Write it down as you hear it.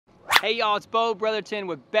Hey y'all, it's Bo Brotherton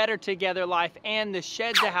with Better Together Life and the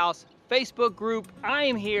Shed to House Facebook group. I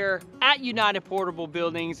am here at United Portable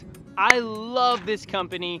Buildings. I love this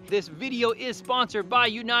company. This video is sponsored by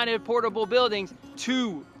United Portable Buildings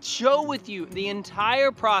to show with you the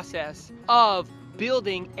entire process of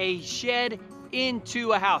building a shed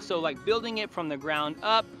into a house. So like building it from the ground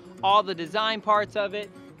up, all the design parts of it,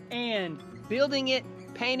 and building it,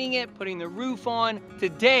 painting it, putting the roof on.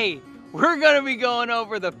 Today, we're gonna be going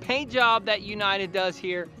over the paint job that United does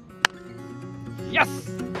here. Yes!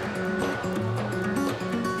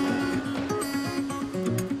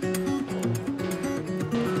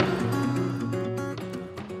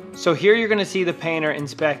 So here you're gonna see the painter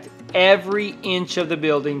inspect every inch of the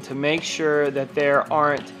building to make sure that there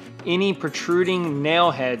aren't any protruding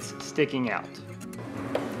nail heads sticking out.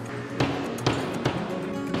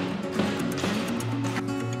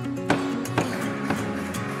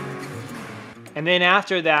 And then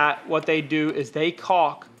after that, what they do is they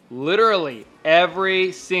caulk literally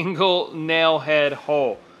every single nail head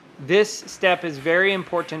hole. This step is very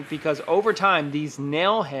important because over time, these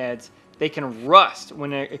nail heads, they can rust when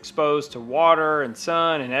they're exposed to water and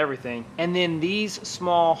sun and everything. And then these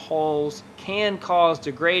small holes can cause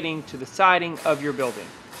degrading to the siding of your building.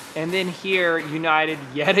 And then here, United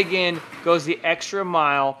yet again goes the extra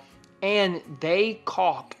mile and they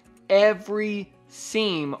caulk every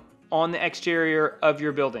seam on the exterior of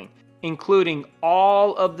your building, including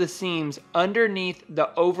all of the seams underneath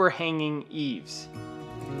the overhanging eaves.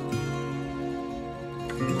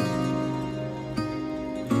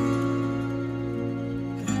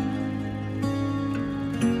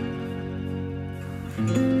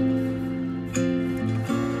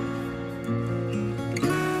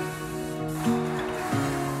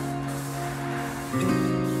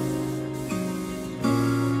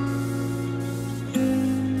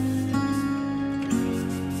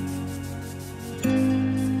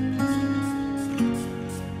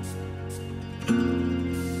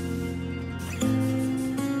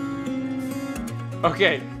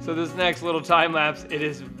 Okay, so this next little time lapse, it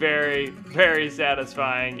is very, very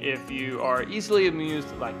satisfying if you are easily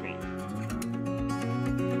amused like me.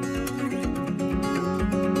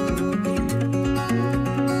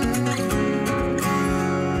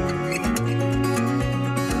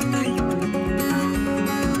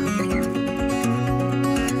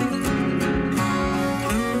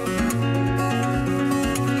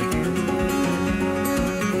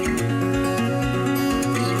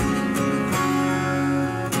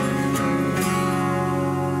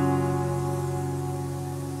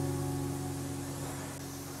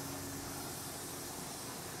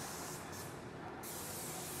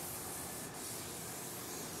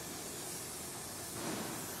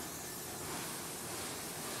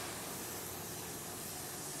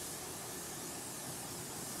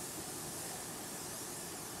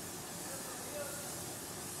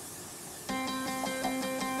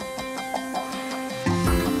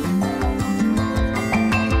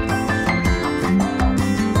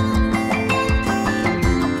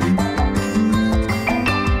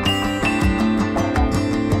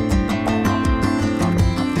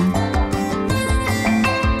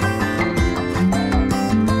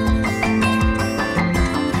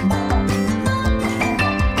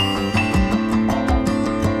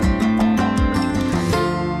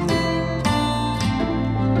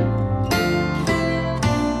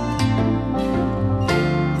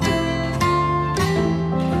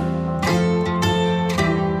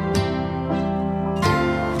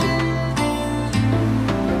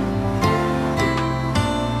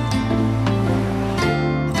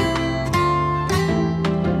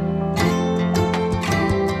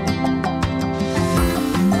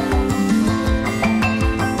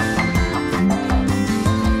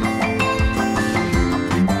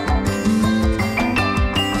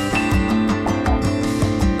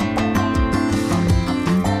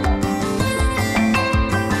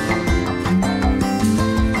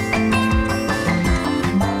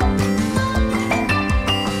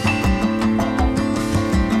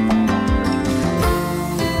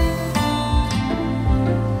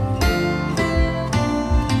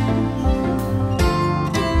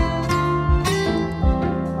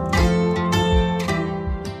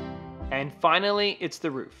 And finally, it's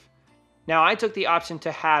the roof. Now I took the option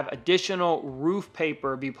to have additional roof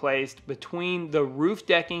paper be placed between the roof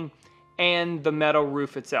decking and the metal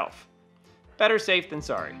roof itself. Better safe than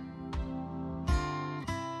sorry.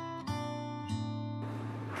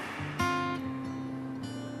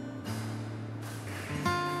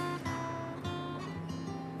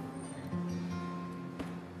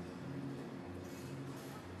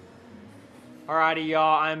 Alrighty,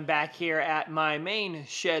 y'all, I'm back here at my main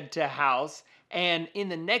shed to house, and in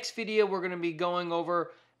the next video we're going to be going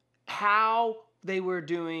over how they were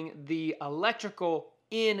doing the electrical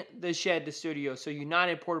in the shed to studio. So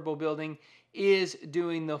United Portable Building is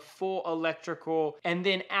doing the full electrical, and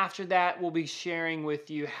then after that we'll be sharing with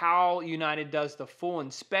you how United does the full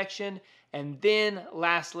inspection, and then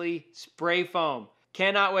lastly spray foam.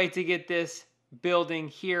 Cannot wait to get this building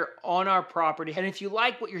here on our property. And if you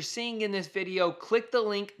like what you're seeing in this video, click the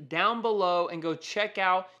link down below and go check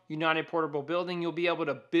out United Portable Building. You'll be able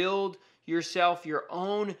to build yourself your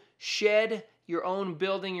own shed, your own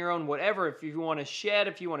building, your own whatever. If you want a shed,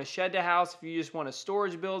 if you want a shed to house, if you just want a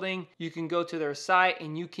storage building, you can go to their site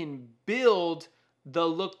and you can build the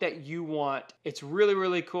look that you want. It's really,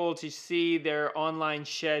 really cool to see their online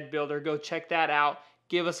shed builder. Go check that out.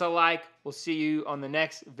 Give us a like. We'll see you on the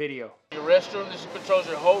next video. Your restroom, this controls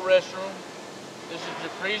your whole restroom. This is your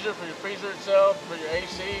freezer for your freezer itself, for your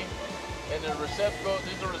AC. And the receptacle,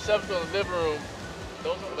 these are receptacles in the living room.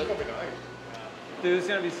 Those are Dude, it's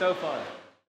gonna be so fun.